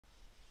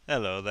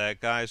Hello there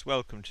guys,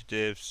 welcome to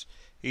Dave's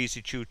Easy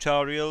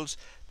Tutorials.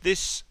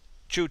 This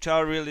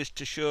tutorial is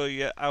to show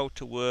you how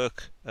to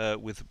work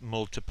with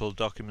multiple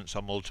documents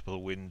on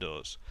multiple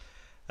windows.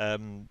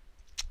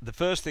 The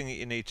first thing that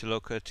you need to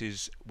look at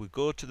is we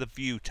go to the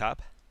View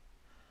tab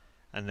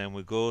and then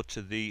we go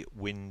to the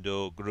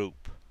window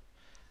group.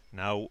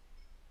 Now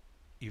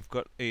you've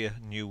got a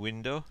new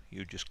window,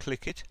 you just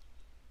click it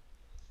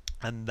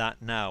and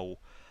that now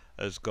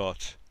has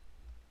got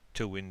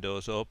two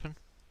windows open.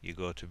 You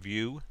go to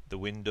View, the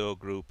window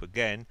group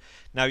again.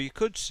 Now you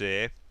could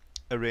say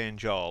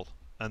Arrange All,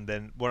 and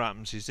then what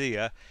happens is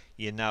here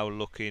you're now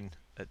looking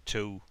at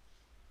two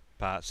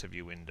parts of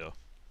your window,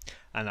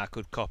 and I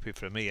could copy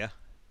from here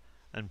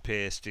and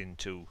paste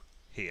into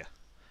here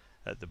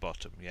at the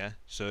bottom, yeah,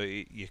 so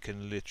you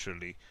can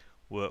literally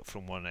work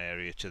from one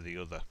area to the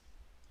other.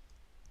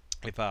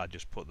 If I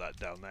just put that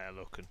down there,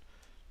 look, and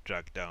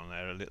drag down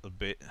there a little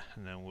bit,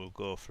 and then we'll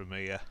go from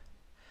here,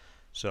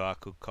 so I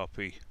could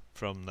copy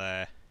from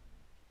there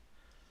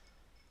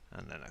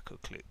and then I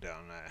could click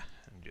down there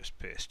and just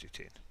paste it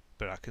in,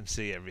 but I can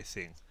see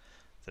everything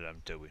that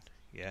I'm doing.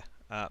 Yeah,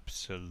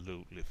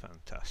 absolutely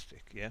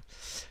fantastic. Yeah,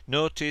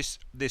 notice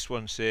this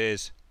one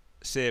says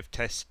save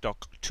test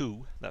doc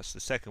 2, that's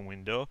the second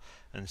window,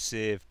 and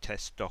save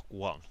test doc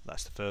 1,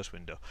 that's the first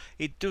window.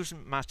 It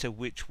doesn't matter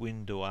which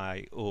window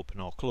I open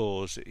or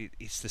close,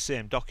 it's the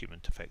same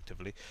document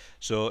effectively.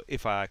 So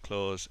if I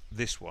close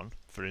this one,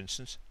 for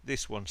instance,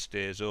 this one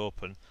stays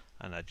open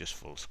and I just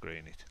full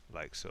screen it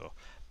like so.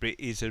 But it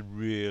is a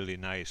really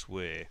nice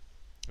way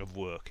of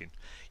working.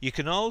 You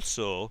can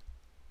also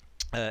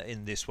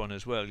in this one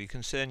as well, you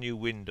can say new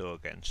window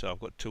again, so I've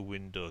got two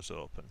windows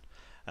open,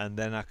 and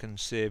then I can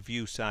say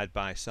view side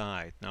by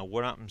side. Now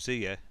what happens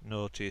here,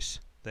 notice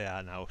they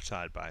are now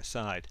side by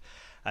side,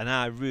 and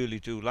I really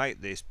do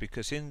like this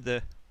because in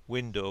the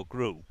window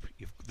group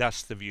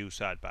that's the view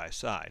side by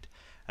side,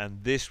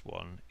 and this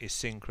one is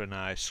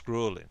synchronized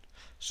scrolling.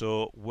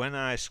 So when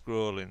I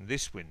scroll in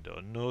this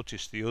window,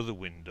 notice the other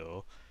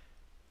window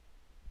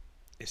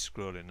is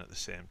scrolling at the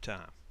same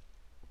time.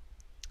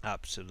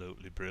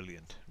 Absolutely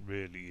brilliant,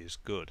 really is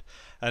good.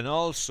 And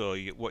also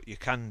what you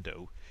can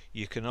do,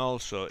 you can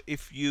also,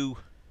 if you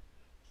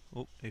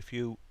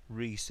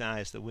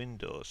resize the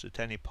windows at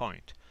any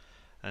point,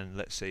 and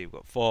let's say you've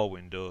got 4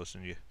 windows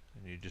and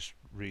you're just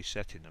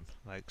resetting them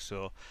like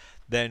so,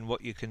 then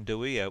what you can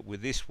do here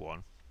with this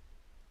one,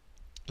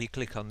 you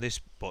click on this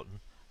button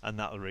and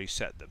that'll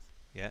reset them,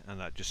 yeah, and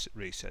that just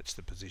resets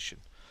the position.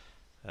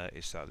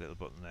 It's that little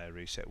button there,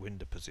 reset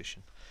window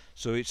position.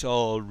 So it's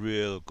all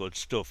real good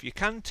stuff. You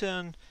can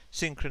turn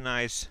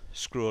synchronize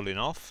scrolling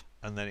off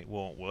and then it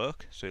won't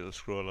work, so it'll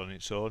scroll on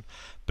its own,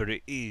 but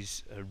it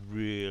is a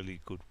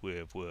really good way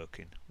of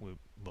working with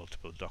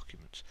multiple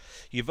documents.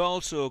 You've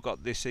also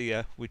got this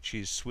here which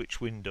is switch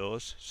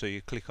windows, so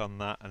you click on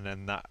that and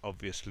then that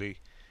obviously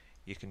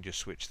you can just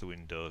switch the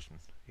windows and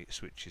it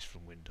switches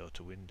from window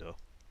to window.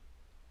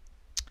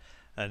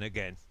 And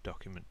again,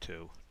 document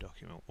 2,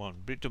 document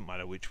 1, but it doesn't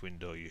matter which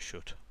window you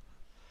shut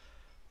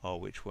or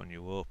which one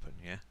you open.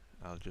 Yeah,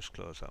 I'll just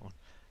close that one.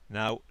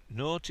 Now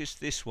notice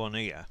this one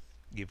here,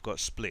 you've got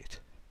split.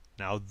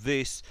 Now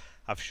this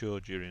I've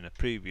showed you in a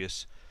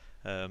previous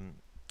I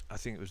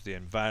think it was the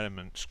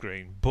environment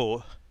screen,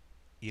 but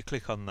you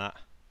click on that,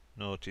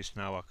 notice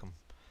now I can,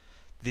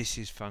 this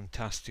is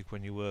fantastic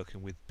when you're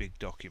working with big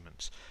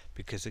documents,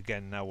 because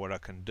again now what I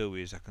can do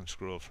is I can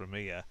scroll from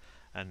here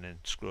and then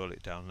scroll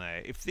it down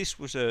there. If this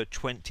was a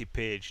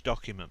 20-page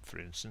document, for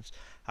instance,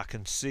 I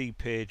can see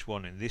page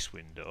 1 in this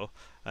window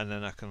and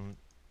then I can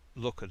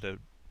look at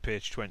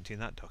page 20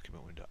 in that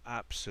document window.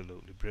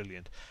 Absolutely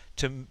brilliant.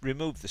 To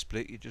remove the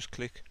split, you just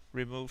click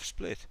remove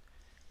split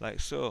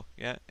like so,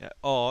 yeah.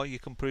 Or you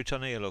can put it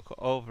on here, look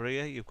over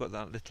here, you've got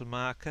that little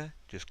marker,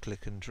 just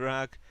click and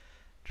drag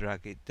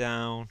it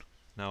down.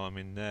 Now I'm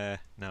in there,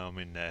 now I'm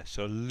in there.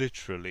 So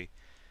literally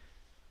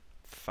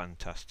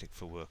fantastic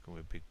for working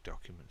with big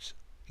documents.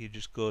 You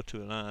just go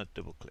to an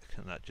double click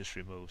and that just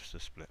removes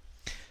the split.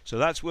 So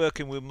that's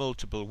working with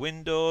multiple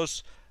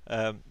windows.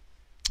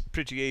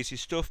 Pretty easy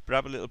stuff, but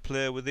have a little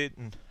play with it,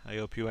 and I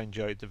hope you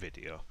enjoyed the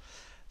video.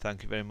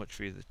 Thank you very much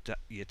for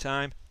your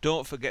time.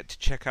 Don't forget to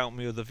check out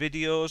my other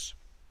videos,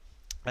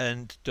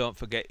 and don't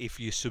forget, if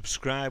you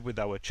subscribe with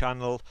our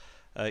channel,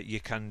 you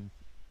can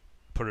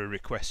put a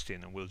request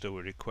in and we'll do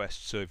a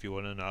request. So if you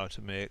want to know how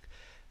to make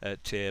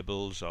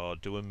tables or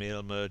do a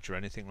mail merge or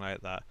anything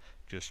like that,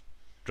 just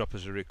drop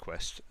us a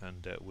request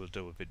and we'll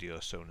do a video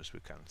as soon as we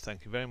can.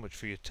 Thank you very much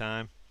for your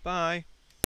time. Bye.